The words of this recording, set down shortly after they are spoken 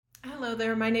Hello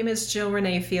there, my name is Jill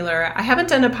Renee Feeler. I haven't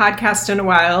done a podcast in a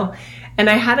while,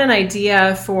 and I had an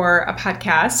idea for a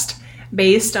podcast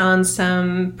based on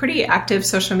some pretty active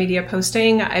social media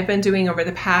posting I've been doing over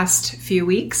the past few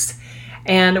weeks.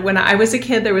 And when I was a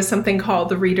kid, there was something called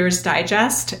the Reader's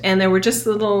Digest, and there were just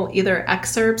little either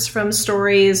excerpts from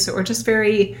stories or just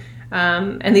very,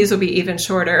 and these will be even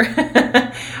shorter,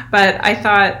 but I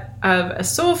thought of a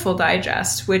Soulful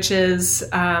Digest, which is,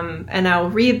 and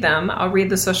I'll read them. I'll read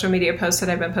the social media posts that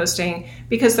I've been posting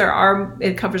because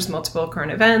it covers multiple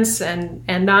current events and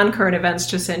non-current events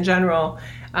just in general,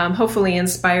 hopefully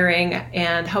inspiring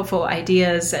and helpful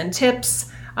ideas and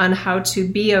tips on how to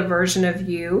be a version of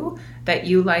you that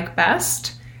you like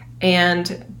best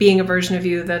and being a version of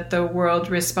you that the world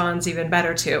responds even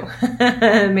better to,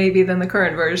 maybe than the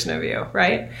current version of you,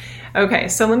 right? Okay,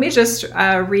 so let me just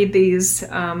read these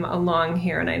along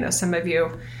here, and I know some of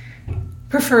you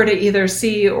prefer to either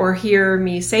see or hear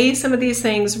me say some of these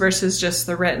things versus just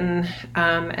the written,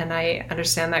 and I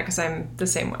understand that because I'm the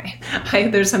same way.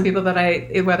 There's some people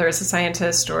that whether it's a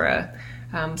scientist or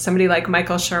somebody like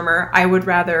Michael Shermer, I would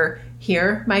rather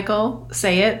hear Michael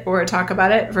say it or talk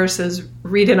about it versus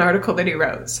read an article that he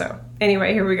wrote. So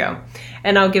anyway, here we go.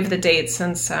 And I'll give the date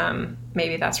since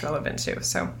maybe that's relevant too.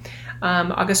 So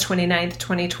August 29th,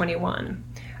 2021.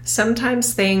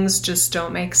 Sometimes things just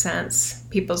don't make sense.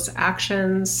 People's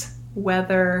actions,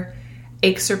 weather,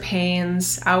 aches or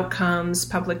pains, outcomes,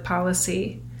 public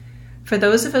policy. For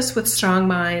those of us with strong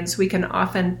minds, we can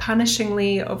often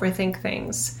punishingly overthink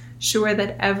things, sure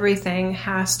that everything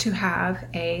has to have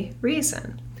a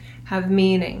reason, have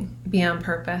meaning, be on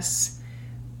purpose.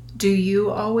 Do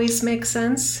you always make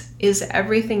sense? Is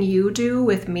everything you do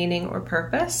with meaning or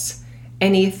purpose?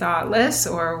 Any thoughtless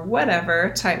or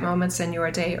whatever type moments in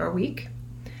your day or week?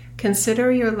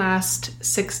 Consider your last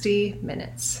 60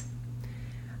 minutes.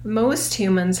 Most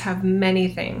humans have many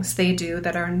things they do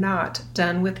that are not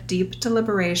done with deep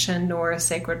deliberation nor a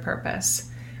sacred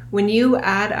purpose. When you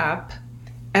add up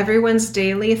everyone's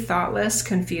daily thoughtless,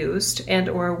 confused, and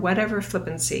or whatever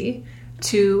flippancy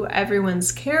to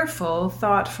everyone's careful,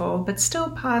 thoughtful, but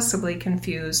still possibly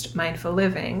confused, mindful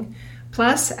living,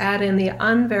 plus add in the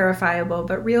unverifiable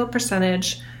but real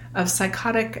percentage of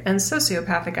psychotic and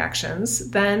sociopathic actions,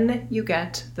 then you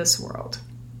get this world.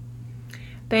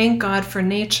 Thank God for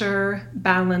nature,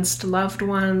 balanced loved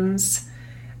ones,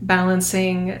 balanced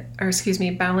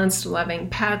loving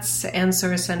pets, and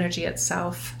source energy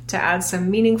itself to add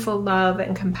some meaningful love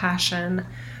and compassion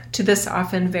to this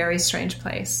often very strange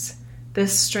place.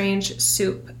 This strange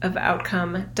soup of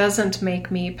outcome doesn't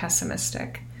make me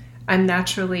pessimistic. I'm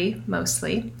naturally,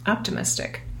 mostly,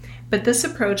 optimistic. But this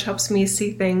approach helps me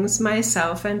see things,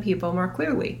 myself, and people more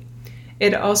clearly.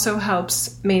 It also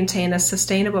helps maintain a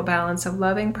sustainable balance of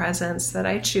loving presence that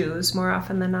I choose more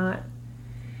often than not.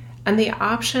 And the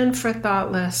option for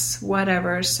thoughtless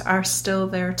whatevers are still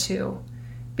there too,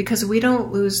 because we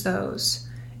don't lose those,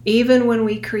 even when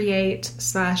we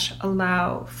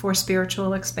create/allow for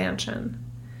spiritual expansion.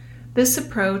 This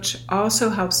approach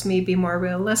also helps me be more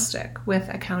realistic with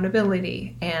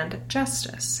accountability and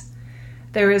justice.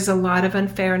 There is a lot of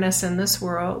unfairness in this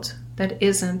world that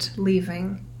isn't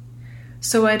leaving.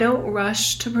 So I don't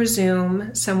rush to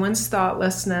presume someone's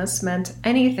thoughtlessness meant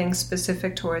anything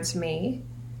specific towards me.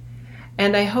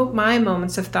 And I hope my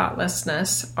moments of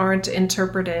thoughtlessness aren't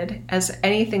interpreted as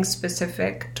anything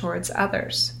specific towards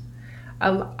others.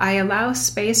 I allow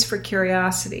space for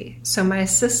curiosity, so my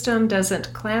system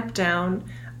doesn't clamp down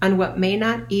on what may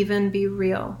not even be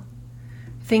real.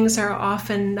 Things are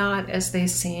often not as they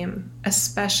seem,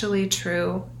 especially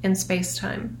true in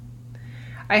space-time.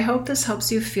 I hope this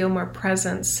helps you feel more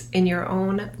presence in your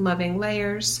own loving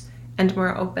layers and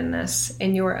more openness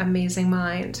in your amazing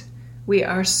mind. We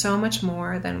are so much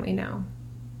more than we know.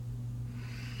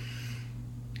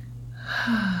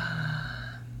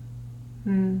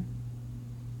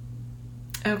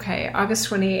 Okay, August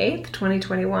 28th,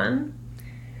 2021.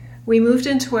 We moved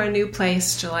into our new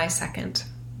place July 2nd.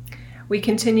 We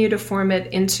continue to form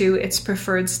it into its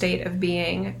preferred state of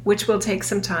being, which will take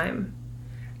some time.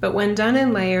 But when done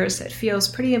in layers, it feels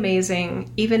pretty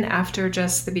amazing, even after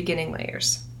just the beginning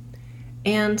layers.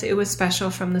 And it was special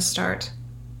from the start.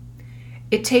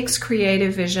 It takes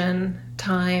creative vision,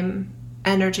 time,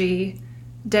 energy,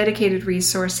 dedicated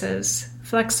resources,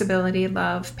 flexibility,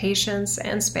 love, patience,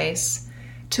 and space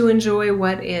to enjoy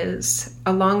what is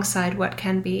alongside what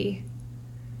can be.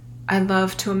 I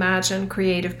love to imagine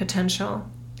creative potential,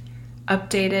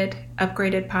 updated,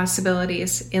 upgraded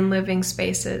possibilities in living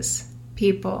spaces,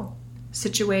 people,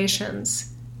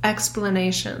 situations,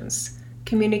 explanations,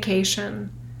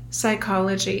 communication,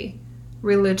 psychology,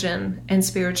 religion, and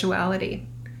spirituality.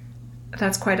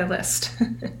 That's quite a list.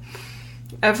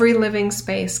 Every living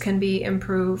space can be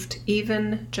improved,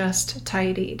 even just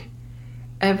tidied.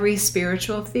 Every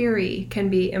spiritual theory can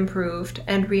be improved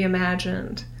and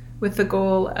reimagined with the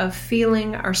goal of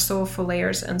feeling our soulful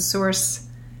layers and source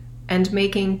and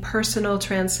making personal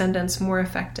transcendence more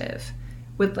effective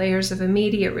with layers of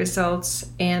immediate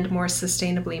results and more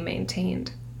sustainably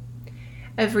maintained.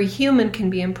 Every human can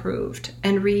be improved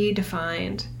and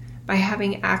redefined by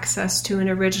having access to an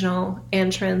original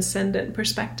and transcendent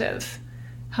perspective,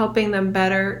 helping them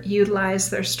better utilize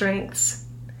their strengths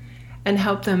and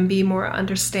help them be more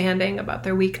understanding about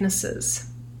their weaknesses,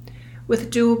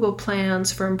 with doable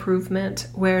plans for improvement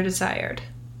where desired,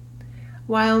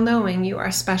 while knowing you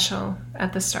are special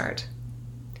at the start.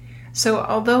 So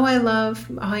although I love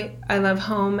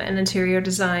home and interior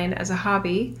design as a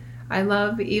hobby, I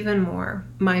love even more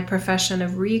my profession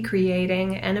of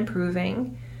recreating and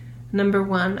improving. Number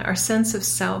one, our sense of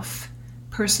self,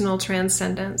 personal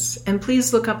transcendence. And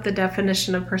please look up the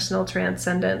definition of personal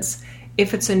transcendence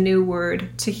if it's a new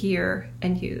word to hear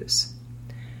and use.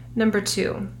 Number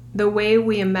two, the way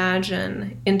we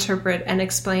imagine, interpret, and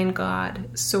explain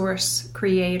God, source,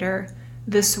 creator,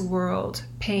 this world,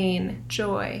 pain,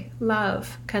 joy,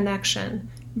 love, connection,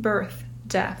 birth,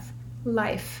 death,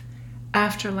 life,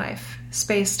 afterlife,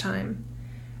 space-time.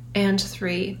 And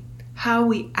three, how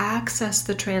we access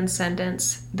the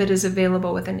transcendence that is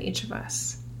available within each of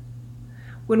us.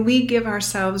 When we give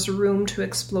ourselves room to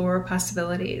explore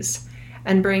possibilities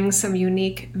and bring some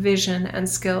unique vision and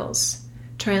skills,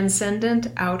 transcendent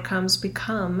outcomes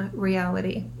become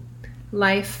reality.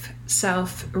 Life,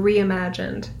 self,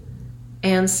 reimagined,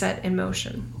 and set in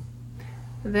motion.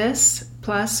 This,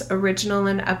 plus original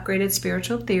and upgraded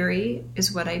spiritual theory,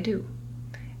 is what I do.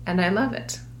 And I love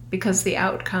it, because the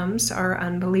outcomes are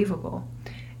unbelievable.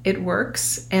 It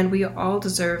works, and we all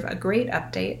deserve a great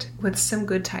update with some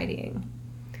good tidying.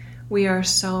 We are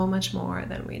so much more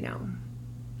than we know.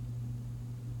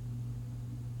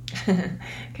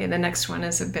 Okay, the next one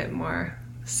is a bit more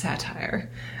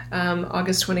satire.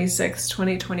 August 26,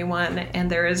 2021, and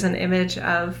there is an image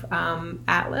of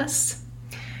Atlas,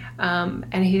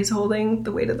 and he's holding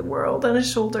the weight of the world on his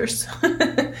shoulders.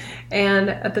 And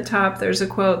at the top, there's a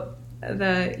quote,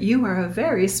 "You are a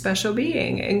very special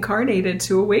being, incarnated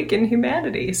to awaken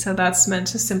humanity." So that's meant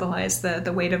to symbolize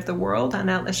the weight of the world on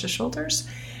Atlas's shoulders.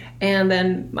 And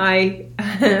then my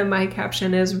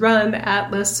caption is, "Run,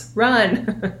 Atlas,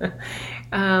 run."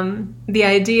 The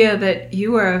idea that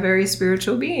you are a very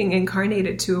spiritual being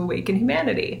incarnated to awaken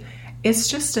humanity. It's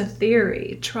just a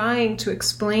theory trying to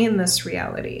explain this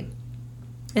reality.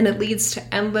 And it leads to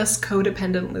endless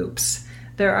codependent loops.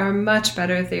 There are much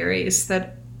better theories.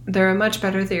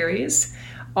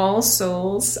 All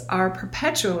souls are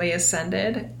perpetually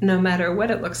ascended, no matter what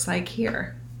it looks like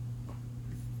here.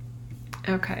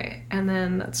 Okay, and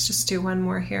then let's just do one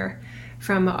more here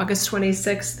from August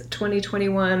 26th,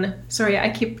 2021. Sorry, I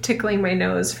keep tickling my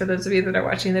nose for those of you that are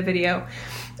watching the video.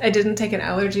 I didn't take an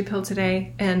allergy pill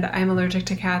today, and I'm allergic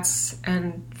to cats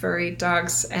and furry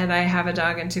dogs, and I have a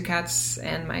dog and 2 cats,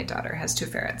 and my daughter has 2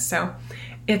 ferrets. So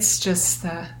it's just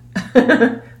the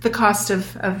the cost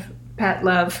of pet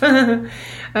love.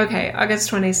 Okay, August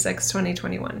 26th,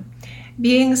 2021.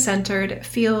 Being centered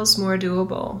feels more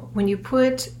doable when you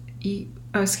put...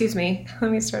 Let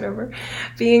me start over.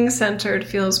 Being centered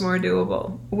feels more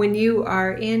doable when you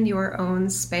are in your own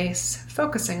space,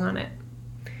 focusing on it.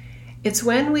 It's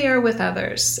when we are with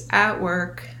others, at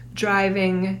work,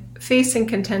 driving, facing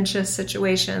contentious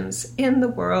situations in the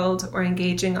world, or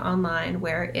engaging online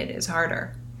where it is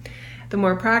harder. The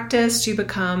more practiced you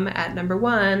become at number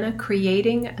 1,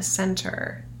 creating a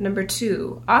center. Number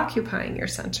 2, occupying your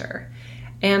center.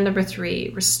 And number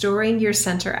 3, restoring your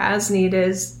center as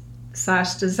needed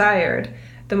 / desired,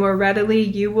 the more readily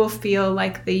you will feel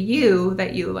like the you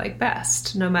that you like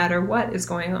best, no matter what is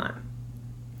going on.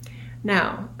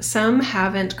 Now, some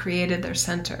haven't created their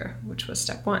center, which was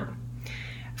step 1.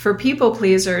 For people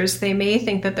pleasers, they may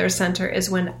think that their center is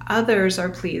when others are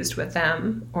pleased with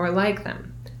them or like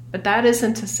them. But that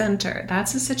isn't a center.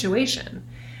 That's a situation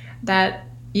that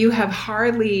you have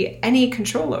hardly any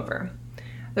control over.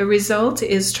 The result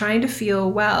is trying to feel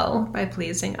well by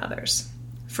pleasing others.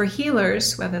 For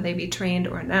healers, whether they be trained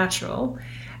or natural,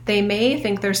 they may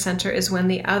think their center is when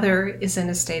the other is in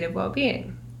a state of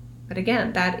well-being. But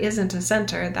again, that isn't a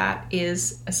center, that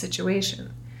is a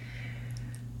situation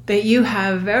that you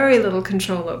have very little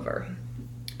control over.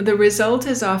 The result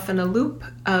is often a loop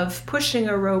of pushing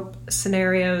a rope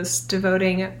scenarios,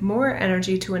 devoting more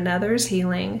energy to another's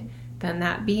healing than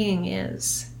that being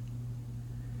is.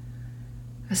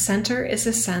 A center is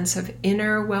a sense of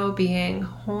inner well-being,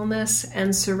 wholeness,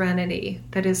 and serenity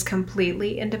that is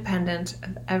completely independent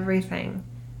of everything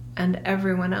and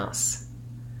everyone else.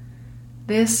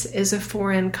 This is a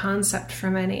foreign concept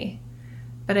for many,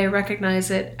 but I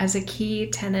recognize it as a key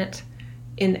tenet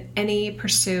in any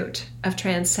pursuit of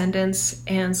transcendence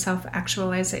and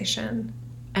self-actualization,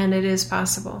 and it is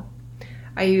possible.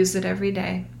 I use it every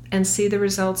day and see the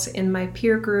results in my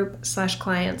peer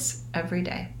group/clients every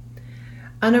day.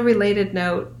 On a related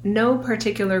note, no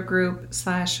particular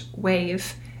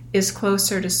group/wave is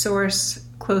closer to source,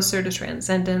 closer to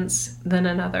transcendence than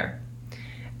another.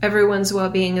 Everyone's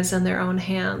well-being is in their own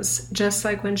hands, just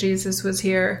like when Jesus was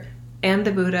here, and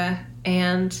the Buddha,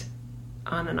 and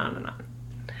on and on and on.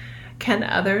 Can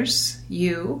others,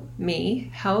 you,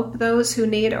 me, help those who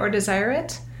need or desire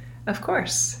it? Of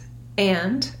course.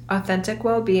 And authentic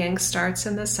well-being starts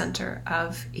in the center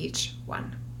of each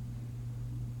one.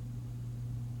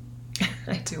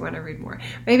 I do want to read more.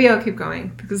 Maybe I'll keep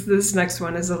going because this next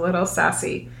one is a little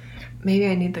sassy. Maybe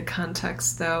I need the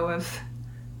context though of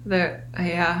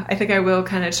I think I will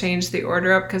kind of change the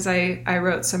order up because I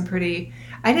wrote some pretty,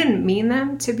 I didn't mean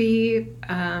them to be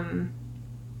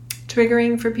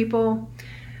triggering for people,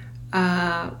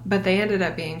 but they ended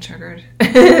up being triggered.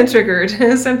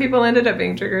 Some people ended up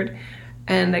being triggered.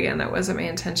 And again, that wasn't my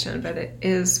intention, but it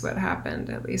is what happened,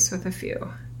 at least with a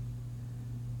few.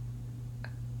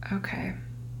 Okay.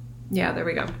 Yeah, there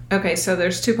we go. Okay, so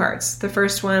there's two parts. The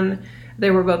first one, they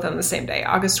were both on the same day,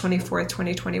 August 24th,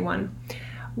 2021.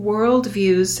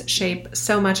 Worldviews shape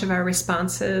so much of our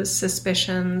responses,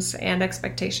 suspicions, and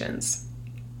expectations.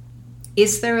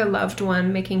 Is there a loved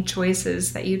one making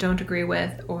choices that you don't agree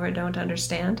with or don't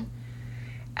understand?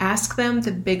 Ask them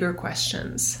the bigger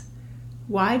questions.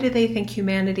 Why do they think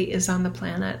humanity is on the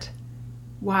planet?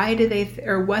 Why do they,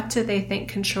 what do they think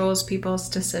controls people's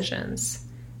decisions?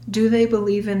 Do they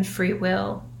believe in free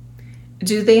will?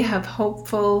 Do they have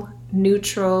hopeful,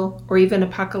 neutral, or even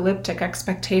apocalyptic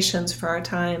expectations for our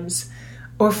times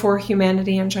or for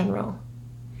humanity in general?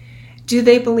 Do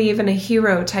they believe in a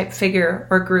hero type figure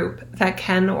or group that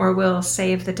can or will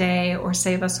save the day or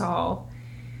save us all?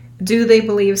 Do they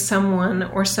believe someone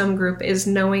or some group is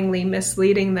knowingly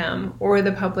misleading them or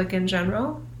the public in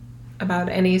general about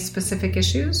any specific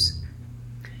issues?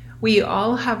 We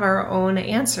all have our own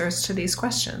answers to these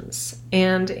questions,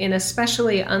 and in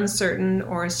especially uncertain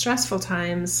or stressful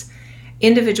times,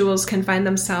 individuals can find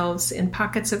themselves in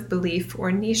pockets of belief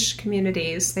or niche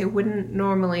communities they wouldn't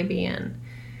normally be in.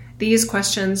 These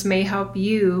questions may help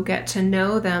you get to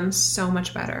know them so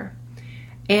much better.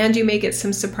 And you may get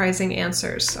some surprising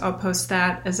answers. I'll post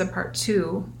that as a part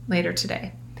 2 later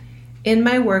today. In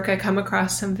my work, I come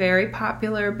across some very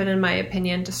popular, but in my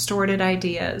opinion, distorted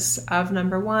ideas of,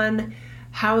 number 1,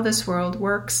 how this world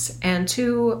works, and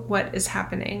 2, what is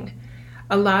happening.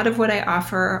 A lot of what I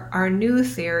offer are new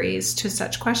theories to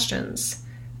such questions,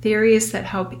 theories that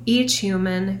help each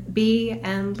human be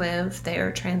and live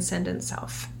their transcendent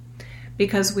self,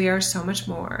 because we are so much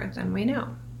more than we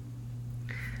know.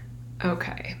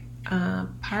 Okay,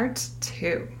 part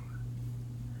 2.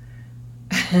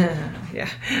 Yeah,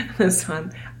 this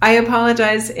one. I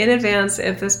apologize in advance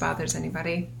if this bothers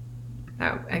anybody.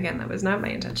 Oh, again, that was not my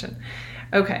intention.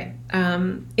 Okay.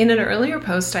 In an earlier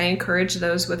post, I encouraged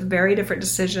those with very different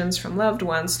decisions from loved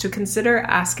ones to consider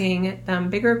asking them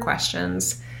bigger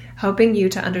questions, helping you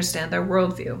to understand their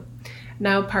worldview.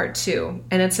 Now, part 2,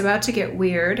 and it's about to get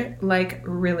weird, like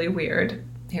really weird.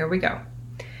 Here we go.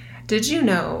 Did you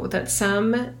know that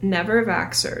some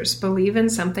never-vaxxers believe in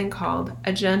something called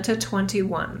Agenda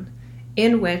 21,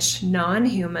 in which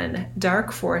non-human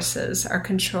dark forces are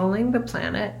controlling the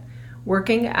planet,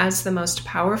 working as the most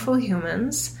powerful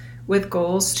humans with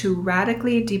goals to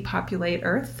radically depopulate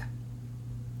Earth?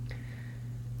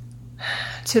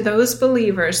 To those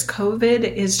believers, COVID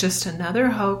is just another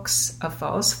hoax, a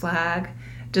false flag,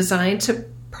 designed to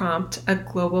prompt a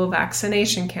global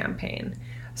vaccination campaign,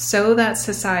 so that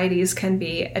societies can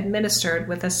be administered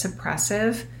with a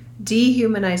suppressive,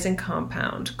 dehumanizing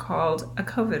compound called a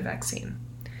COVID vaccine.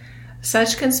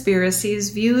 Such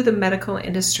conspiracies view the medical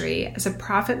industry as a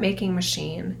profit-making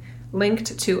machine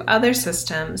linked to other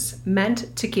systems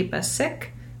meant to keep us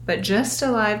sick, but just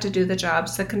alive to do the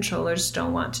jobs the controllers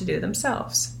don't want to do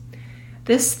themselves.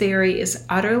 This theory is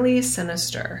utterly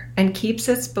sinister and keeps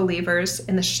its believers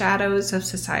in the shadows of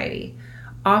society,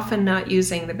 often not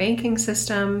using the banking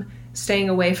system, staying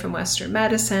away from Western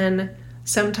medicine,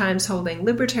 sometimes holding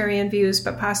libertarian views,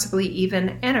 but possibly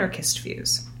even anarchist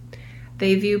views.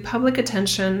 They view public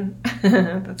attention,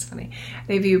 that's funny,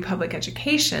 they view public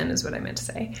education, is what I meant to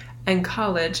say, and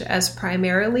college as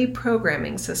primarily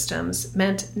programming systems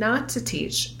meant not to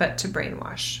teach, but to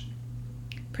brainwash.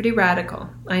 Pretty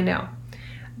radical, I know.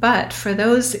 But for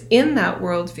those in that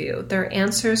worldview, their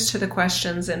answers to the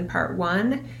questions in part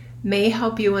 1 may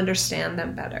help you understand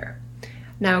them better.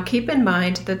 Now, keep in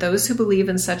mind that those who believe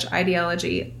in such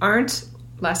ideology aren't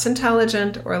less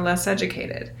intelligent or less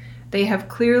educated. They have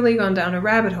clearly gone down a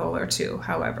rabbit hole or two,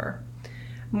 however.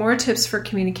 More tips for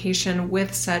communication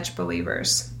with such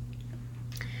believers.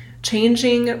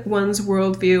 Changing one's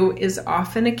worldview is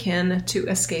often akin to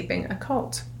escaping a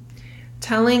cult.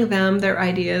 Telling them their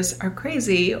ideas are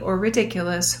crazy or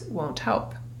ridiculous won't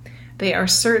help. They are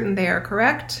certain they are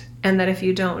correct, and that if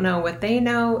you don't know what they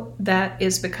know, that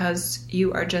is because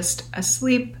you are just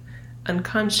asleep,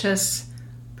 unconscious,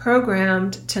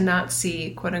 programmed to not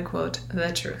see, quote-unquote,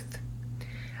 the truth.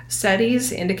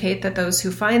 Studies indicate that those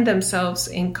who find themselves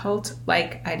in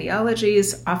cult-like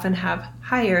ideologies often have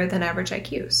higher than average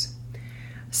IQs.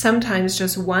 Sometimes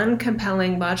just one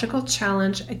compelling logical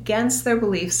challenge against their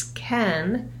beliefs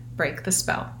can break the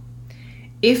spell.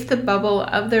 If the bubble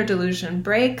of their delusion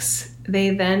breaks, they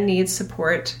then need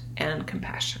support and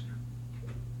compassion.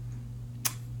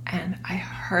 And I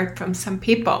heard from some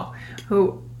people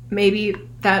who maybe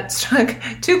that struck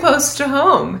too close to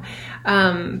home.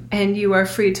 And you are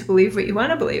free to believe what you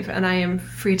want to believe. And I am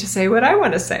free to say what I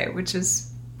want to say, which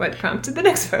is what prompted the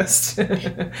next post.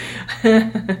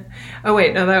 Oh,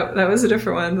 wait, no, that was a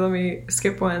different one. Let me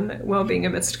skip one. Well-being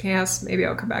amidst chaos, maybe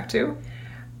I'll come back to.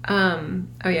 Oh,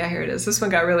 yeah, here it is. This one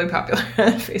got really popular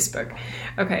on Facebook.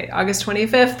 Okay, August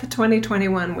 25th,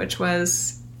 2021, which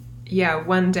was,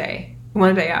 one day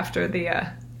after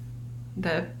the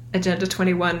Agenda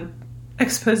 21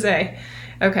 expose.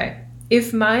 Okay.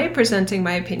 If my presenting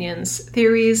my opinions,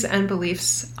 theories, and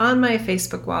beliefs on my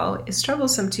Facebook wall is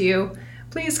troublesome to you,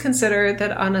 please consider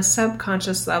that on a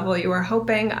subconscious level you are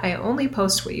hoping I only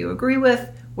post what you agree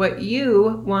with, what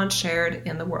you want shared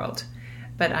in the world.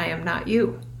 But I am not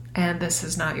you, and this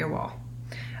is not your wall.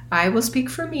 I will speak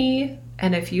for me,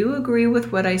 and if you agree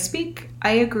with what I speak,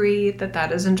 I agree that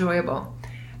that is enjoyable.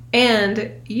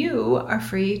 And you are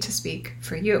free to speak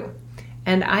for you.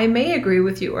 And I may agree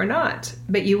with you or not,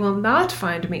 but you will not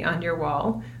find me on your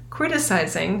wall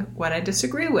criticizing what I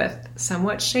disagree with,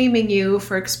 somewhat shaming you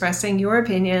for expressing your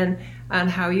opinion on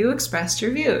how you expressed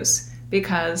your views,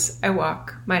 because I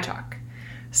walk my talk.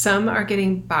 Some are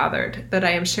getting bothered that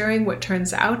I am sharing what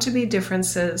turns out to be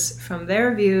differences from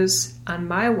their views on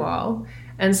my wall,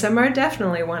 and some are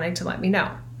definitely wanting to let me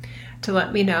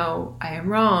know I am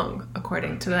wrong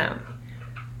according to them,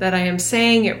 that I am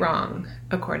saying it wrong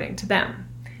according to them.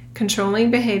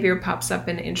 Controlling behavior pops up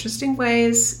in interesting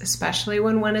ways, especially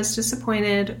when one is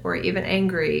disappointed or even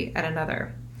angry at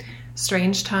another.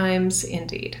 Strange times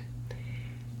indeed.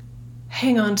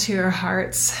 Hang on to your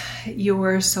hearts,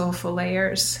 your soulful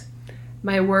layers.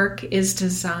 My work is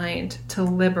designed to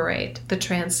liberate the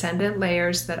transcendent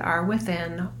layers that are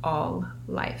within all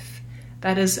life.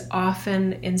 That is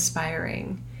often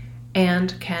inspiring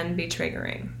and can be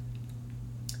triggering.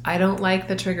 I don't like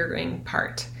the triggering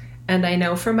part, and I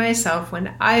know for myself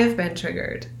when I've been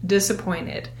triggered,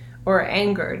 disappointed, or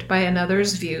angered by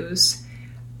another's views,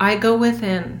 I go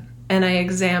within and I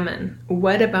examine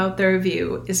what about their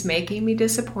view is making me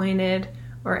disappointed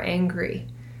or angry,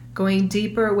 going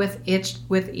deeper with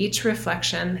each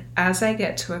reflection as I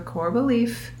get to a core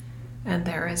belief, and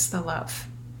there is the love.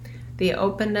 The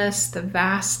openness, the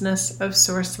vastness of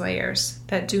source layers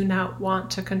that do not want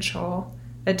to control,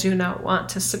 that do not want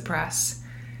to suppress,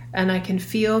 and I can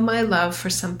feel my love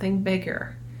for something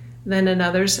bigger than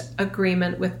another's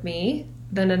agreement with me,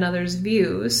 than another's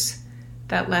views,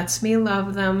 that lets me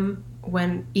love them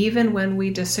even when we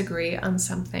disagree on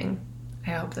something.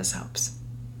 I hope this helps.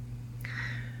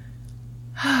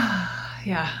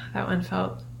 Yeah, that one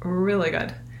felt really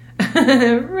good.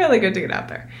 Really good to get out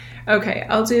there. Okay,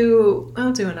 I'll do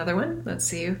another one. Let's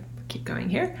see. Keep going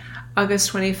here.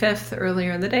 August 25th,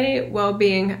 earlier in the day,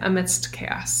 well-being amidst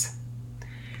chaos.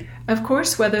 Of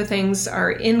course, whether things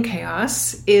are in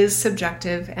chaos is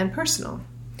subjective and personal.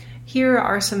 Here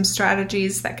are some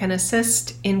strategies that can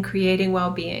assist in creating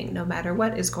well-being, no matter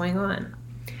what is going on.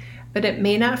 But it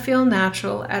may not feel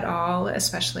natural at all,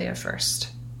 especially at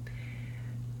first.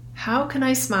 How can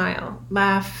I smile,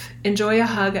 laugh, enjoy a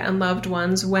hug on loved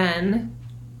ones when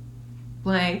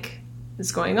blank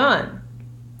is going on,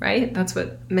 right? That's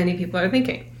what many people are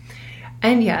thinking.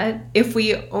 And yet, if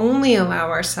we only allow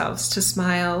ourselves to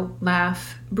smile,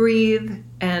 laugh, breathe,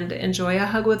 and enjoy a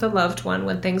hug with a loved one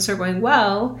when things are going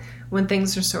well, when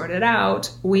things are sorted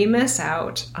out, we miss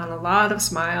out on a lot of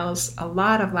smiles, a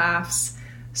lot of laughs,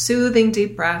 soothing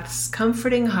deep breaths,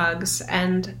 comforting hugs,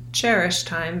 and cherished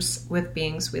times with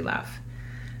beings we love.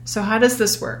 So how does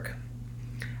this work?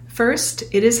 First,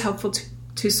 it is helpful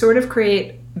to sort of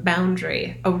create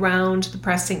boundary around the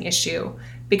pressing issue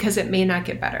because it may not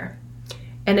get better,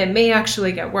 and it may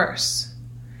actually get worse.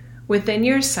 Within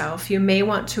yourself, you may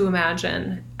want to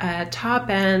imagine a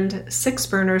top-end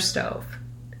 6-burner stove,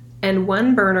 and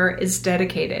one burner is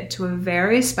dedicated to a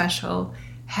very special,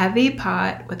 heavy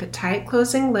pot with a tight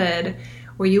closing lid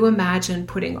where you imagine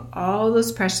putting all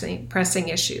those pressing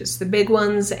issues, the big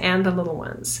ones and the little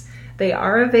ones. They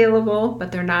are available,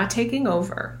 but they're not taking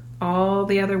over all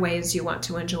the other ways you want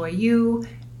to enjoy you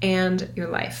and your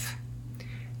life.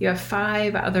 You have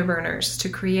 5 other burners to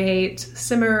create,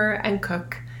 simmer, and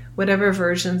cook whatever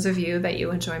versions of you that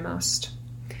you enjoy most.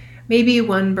 Maybe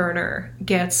one burner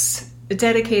gets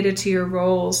dedicated to your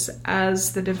roles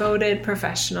as the devoted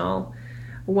professional,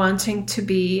 wanting to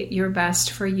be your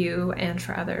best for you and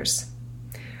for others.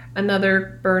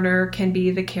 Another burner can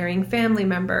be the caring family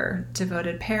member,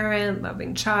 devoted parent,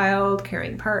 loving child,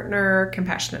 caring partner,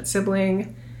 compassionate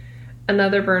sibling.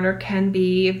 Another burner can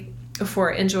be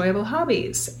for enjoyable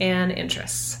hobbies and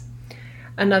interests.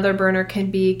 Another burner can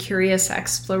be curious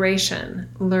exploration,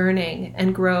 learning,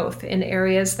 and growth in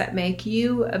areas that make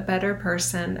you a better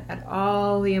person at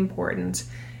all the important,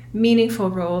 meaningful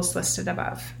roles listed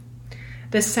above.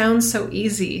 This sounds so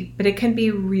easy, but it can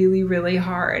be really, really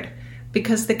hard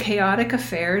because the chaotic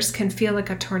affairs can feel like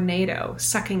a tornado,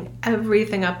 sucking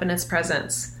everything up in its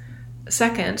presence.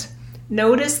 Second,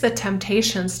 notice the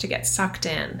temptations to get sucked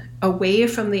in, away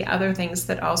from the other things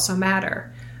that also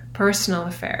matter. Personal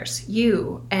affairs,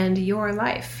 you and your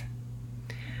life.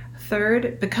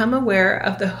 Third, become aware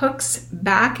of the hooks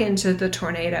back into the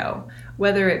tornado,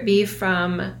 whether it be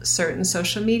from certain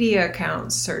social media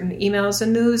accounts, certain emails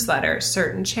and newsletters,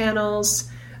 certain channels,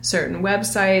 certain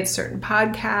websites, certain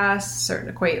podcasts, certain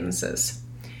acquaintances.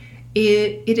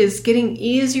 It is getting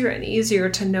easier and easier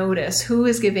to notice who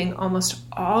is giving almost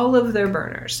all of their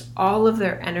burners, all of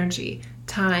their energy,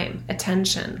 time,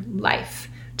 attention, life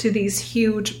to these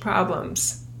huge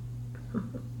problems.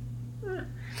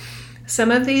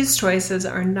 Some of these choices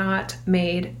are not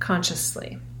made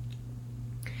consciously.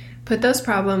 Put those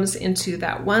problems into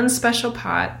that one special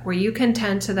pot where you can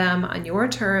tend to them on your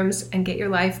terms and get your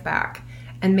life back,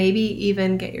 and maybe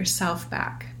even get yourself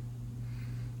back.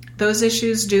 Those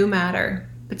issues do matter,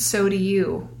 but so do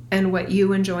you and what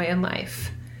you enjoy in life.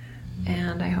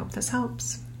 And I hope this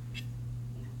helps.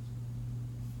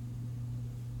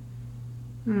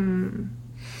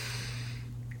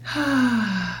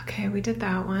 Okay, we did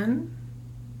that one.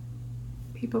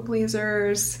 People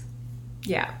pleasers.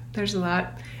 Yeah, there's a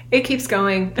lot. It keeps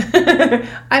going.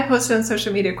 I post on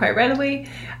social media quite readily.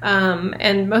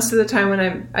 And most of the time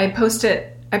when I post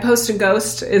and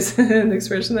ghost is an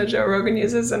expression that Joe Rogan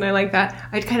uses, and I like that.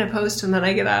 I kind of post and then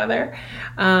I get out of there.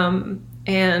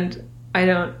 And I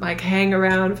don't like hang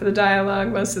around for the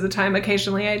dialogue most of the time.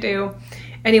 Occasionally I do.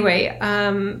 Anyway,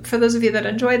 for those of you that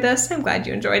enjoyed this, I'm glad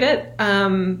you enjoyed it.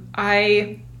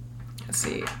 Let's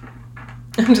see.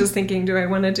 I'm just thinking, do I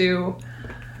want to do...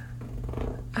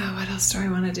 what else do I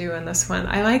want to do in this one?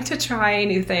 I like to try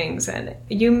new things, and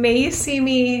you may see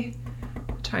me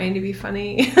trying to be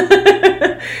funny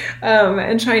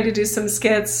and trying to do some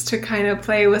skits to kind of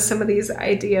play with some of these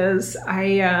ideas.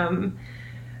 I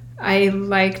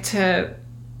like to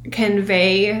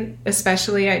convey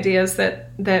especially ideas that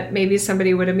maybe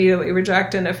somebody would immediately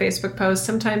reject in a Facebook post.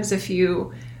 Sometimes if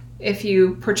you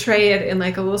portray it in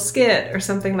like a little skit or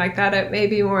something like that, it may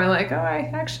be more like, oh, I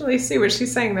actually see what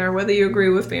she's saying there. Whether you agree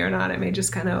with me or not, it may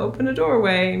just kind of open a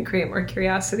doorway and create more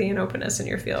curiosity and openness in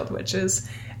your field, which is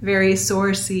very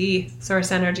source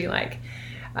energy like.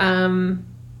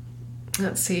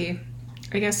 Let's see.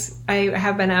 I guess I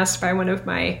have been asked by one of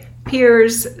my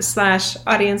peers /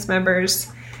 audience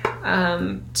members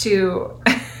to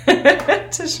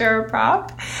to share a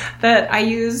prop that I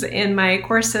use in my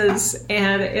courses,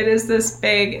 and it is this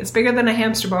big. It's bigger than a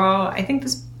hamster ball. I think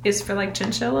this is for like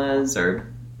chinchillas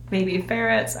or maybe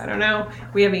ferrets. I don't know.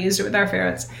 We haven't used it with our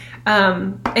ferrets.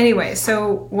 Anyway,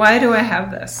 so why do I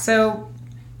have this? So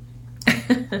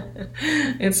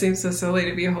it seems so silly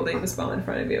to be holding this ball in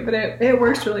front of you, but it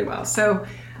works really well. So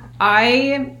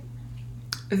I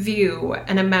view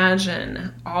and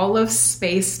imagine all of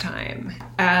space-time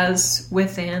as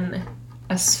within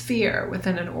a sphere,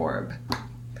 within an orb.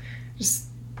 Just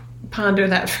ponder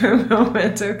that for a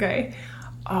moment, okay?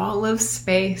 All of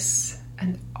space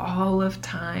and all of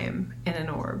time in an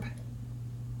orb.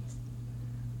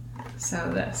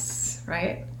 So this,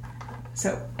 right?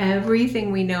 So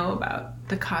everything we know about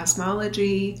the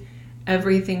cosmology,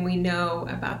 everything we know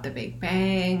about the Big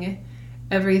Bang,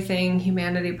 everything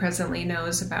humanity presently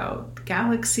knows about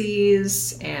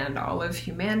galaxies and all of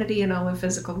humanity and all of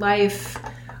physical life,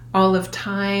 all of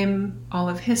time, all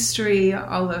of history,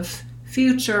 all of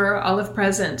future, all of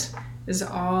present is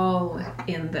all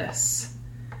in this.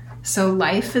 So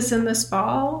life is in this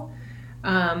ball.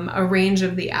 A range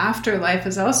of the afterlife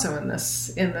is also in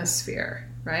this sphere,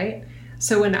 right?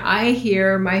 So when I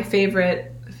hear my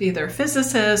favorite either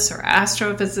physicists or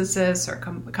astrophysicists or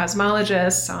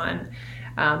cosmologists on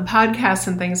podcasts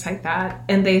and things like that,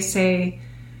 and they say,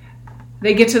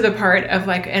 they get to the part of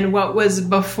like, and what was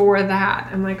before that?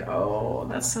 I'm like, oh,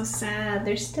 that's so sad.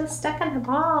 They're still stuck in the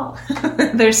ball.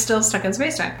 They're still stuck in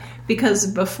space-time, because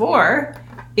before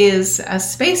is a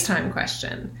space-time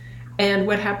question. And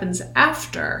what happens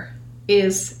after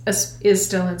is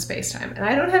still in space-time. And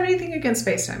I don't have anything against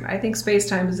space-time. I think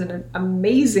space-time is an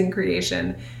amazing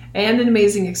creation and an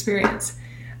amazing experience.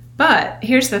 But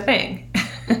here's the thing.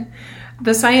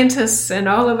 The scientists and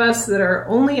all of us that are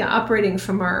only operating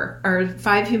from our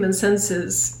five human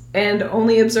senses and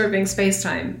only observing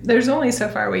space-time, there's only so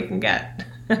far we can get,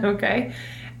 okay?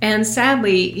 And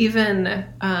sadly, even,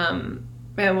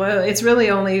 it's really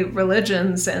only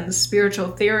religions and spiritual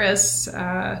theorists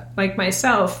like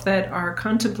myself that are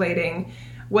contemplating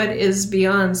what is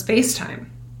beyond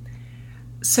space-time.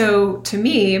 So to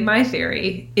me, my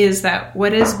theory is that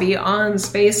what is beyond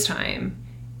space-time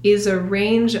is a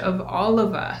range of all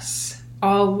of us,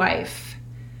 all life,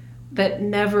 that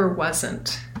never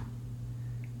wasn't.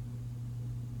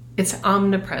 It's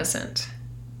omnipresent.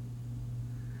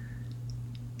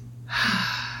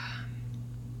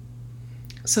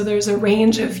 So there's a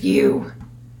range of you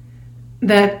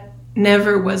that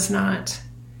never was not.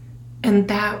 And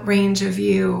that range of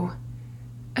you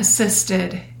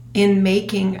assisted in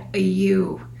making a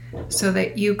you so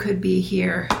that you could be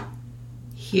here.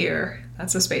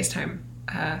 That's a space-time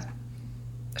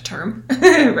term,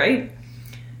 right?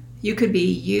 You could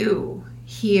be you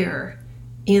here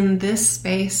in this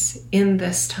space, in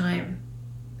this time.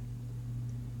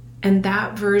 And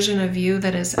that version of you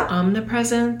that is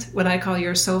omnipresent, what I call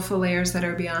your soulful layers that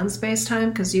are beyond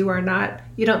space-time, because you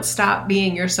don't stop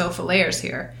being your soulful layers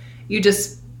here.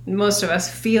 Most of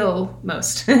us feel,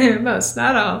 most,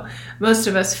 not all, most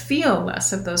of us feel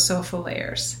less of those soulful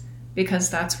layers, because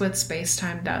that's what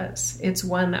space-time does. It's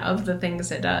one of the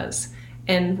things it does.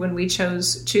 And when we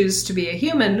choose to be a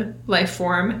human life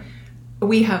form,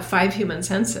 we have 5 human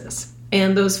senses.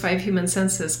 And those 5 human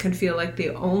senses can feel like the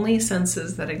only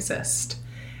senses that exist.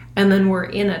 And then we're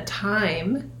in a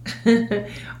time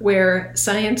where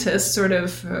scientists sort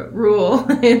of rule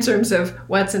in terms of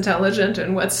what's intelligent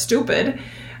and what's stupid,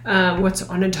 what's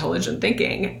unintelligent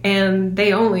thinking. And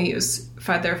they only use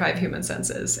their 5 human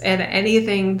senses. And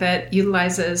anything that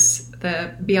utilizes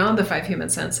beyond the 5 human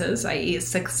senses, i.e.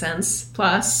 6th sense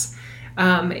plus,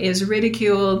 is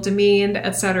ridiculed, demeaned,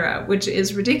 etc., which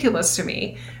is ridiculous to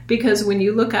me. Because when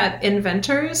you look at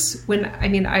inventors,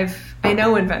 I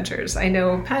know inventors, I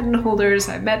know patent holders,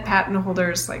 I've met patent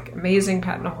holders, like amazing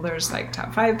patent holders, like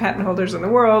top 5 patent holders in the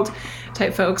world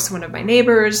type folks. One of my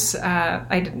neighbors,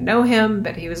 I didn't know him,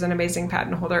 but he was an amazing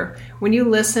patent holder. When you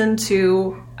listen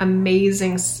to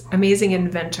amazing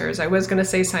inventors, I was going to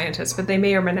say scientists, but they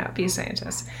may or may not be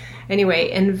scientists. Anyway,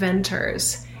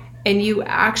 inventors. And you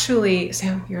actually,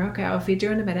 Sam, you're okay, I'll feed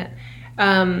you in a minute.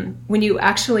 When you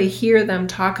actually hear them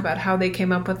talk about how they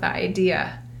came up with the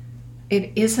idea,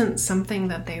 it isn't something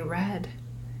that they read.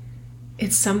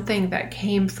 It's something that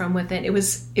came from within. It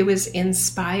was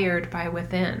inspired by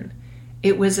within.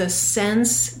 It was a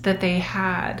sense that they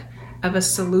had of a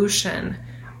solution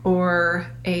or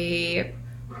a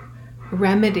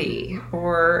remedy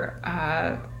or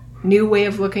a new way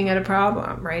of looking at a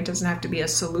problem, right? It doesn't have to be a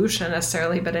solution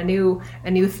necessarily, but a new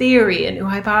theory, a new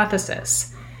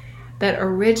hypothesis that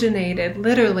originated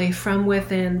literally from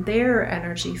within their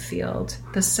energy field,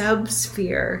 the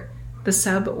subsphere, the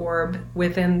suborb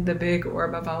within the big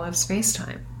orb of all of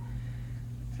space-time.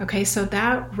 Okay, so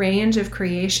that range of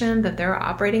creation that they're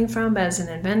operating from as an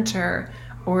inventor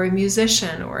or a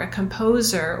musician or a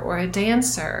composer or a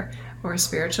dancer or a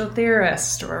spiritual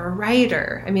theorist or a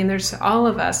writer. I mean, there's all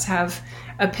of us have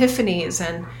epiphanies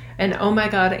and oh my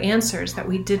God, answers that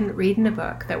we didn't read in a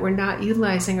book, that we're not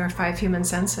utilizing our 5 human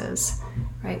senses.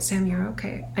 Right, Sam, you're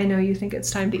okay. I know you think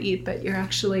it's time to eat, but you're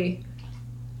actually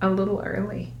a little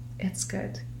early. It's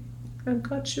good. I've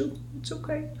got you. It's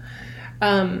okay.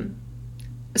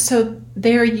 So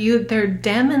they're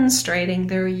demonstrating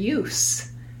their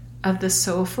use of the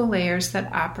soulful layers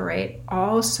that operate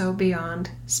also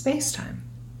beyond space-time.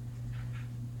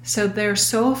 So they're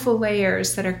soulful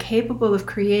layers that are capable of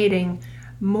creating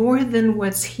more than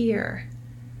what's here,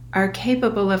 are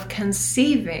capable of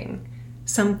conceiving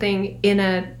something in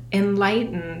an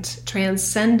enlightened,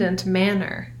 transcendent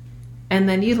manner, and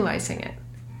then utilizing it,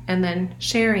 and then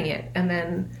sharing it, and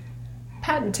then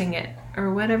patenting it,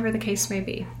 or whatever the case may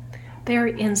be. They're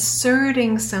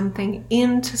inserting something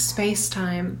into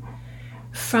space-time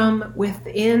from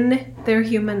within their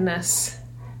humanness,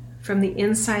 from the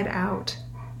inside out.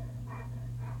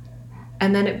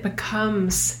 And then it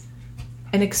becomes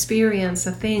an experience,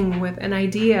 a thing with an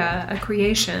idea, a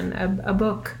creation, a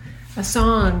book, a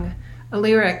song, a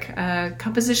lyric, a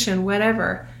composition,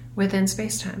 whatever, within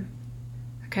space-time.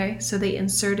 Okay? So they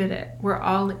inserted it. We're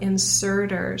all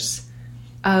inserters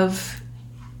of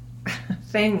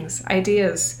things,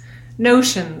 ideas,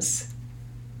 notions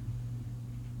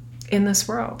in this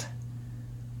world.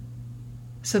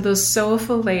 So those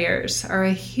soulful layers are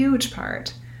a huge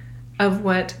part of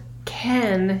what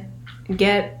can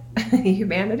get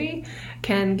humanity,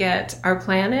 can get our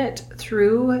planet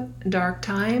through dark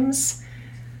times.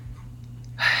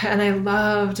 And I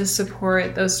love to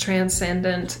support those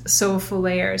transcendent soulful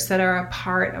layers that are a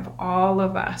part of all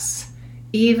of us,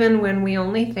 even when we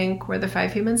only think we're the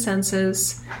five human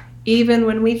senses, even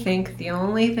when we think the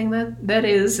only thing that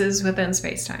is within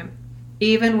space-time,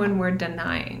 even when we're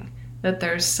denying that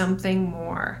there's something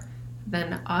more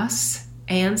than us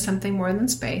and something more than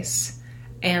space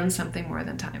and something more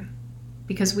than time.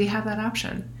 Because we have that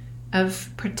option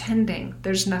of pretending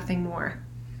there's nothing more.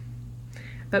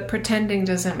 But pretending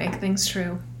doesn't make things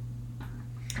true.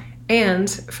 And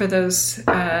for those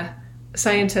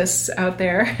scientists out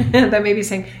there that may be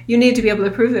saying, you need to be able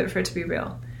to prove it for it to be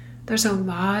real. There's a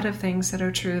lot of things that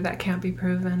are true that can't be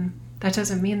proven. That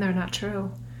doesn't mean they're not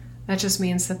true. That just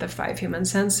means that the five human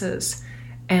senses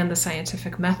and the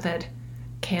scientific method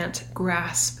can't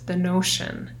grasp the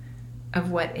notion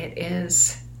of what it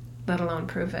is, let alone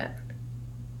prove it.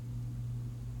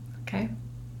 Okay?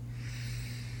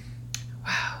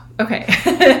 Wow. Okay.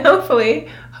 Hopefully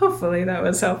that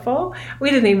was helpful. We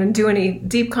didn't even do any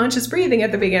deep conscious breathing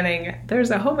at the beginning.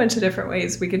 There's a whole bunch of different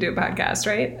ways we could do a podcast,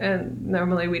 right? And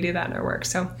normally we do that in our work.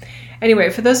 So anyway,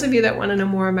 for those of you that want to know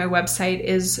more, my website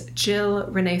is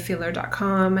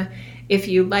JillReneeFeeler.com. If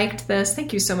you liked this,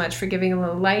 thank you so much for giving a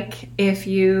little like. If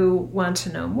you want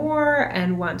to know more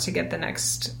and want to get the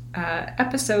next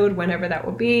episode, whenever that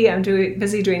will be, I'm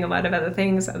busy doing a lot of other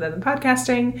things other than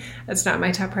podcasting. That's not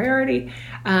my top priority.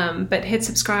 But hit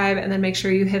subscribe and then make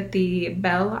sure you hit the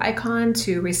bell icon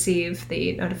to receive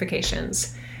the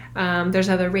notifications. There's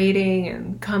other rating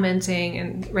and commenting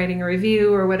and writing a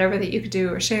review or whatever that you could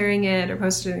do, or sharing it or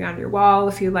posting it on your wall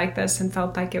if you like this and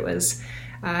felt like it was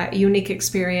a unique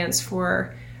experience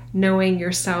for knowing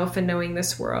yourself and knowing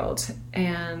this world.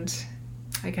 And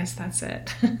I guess that's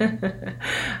it.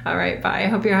 All right, bye. I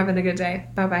hope you're having a good day.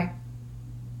 Bye-bye.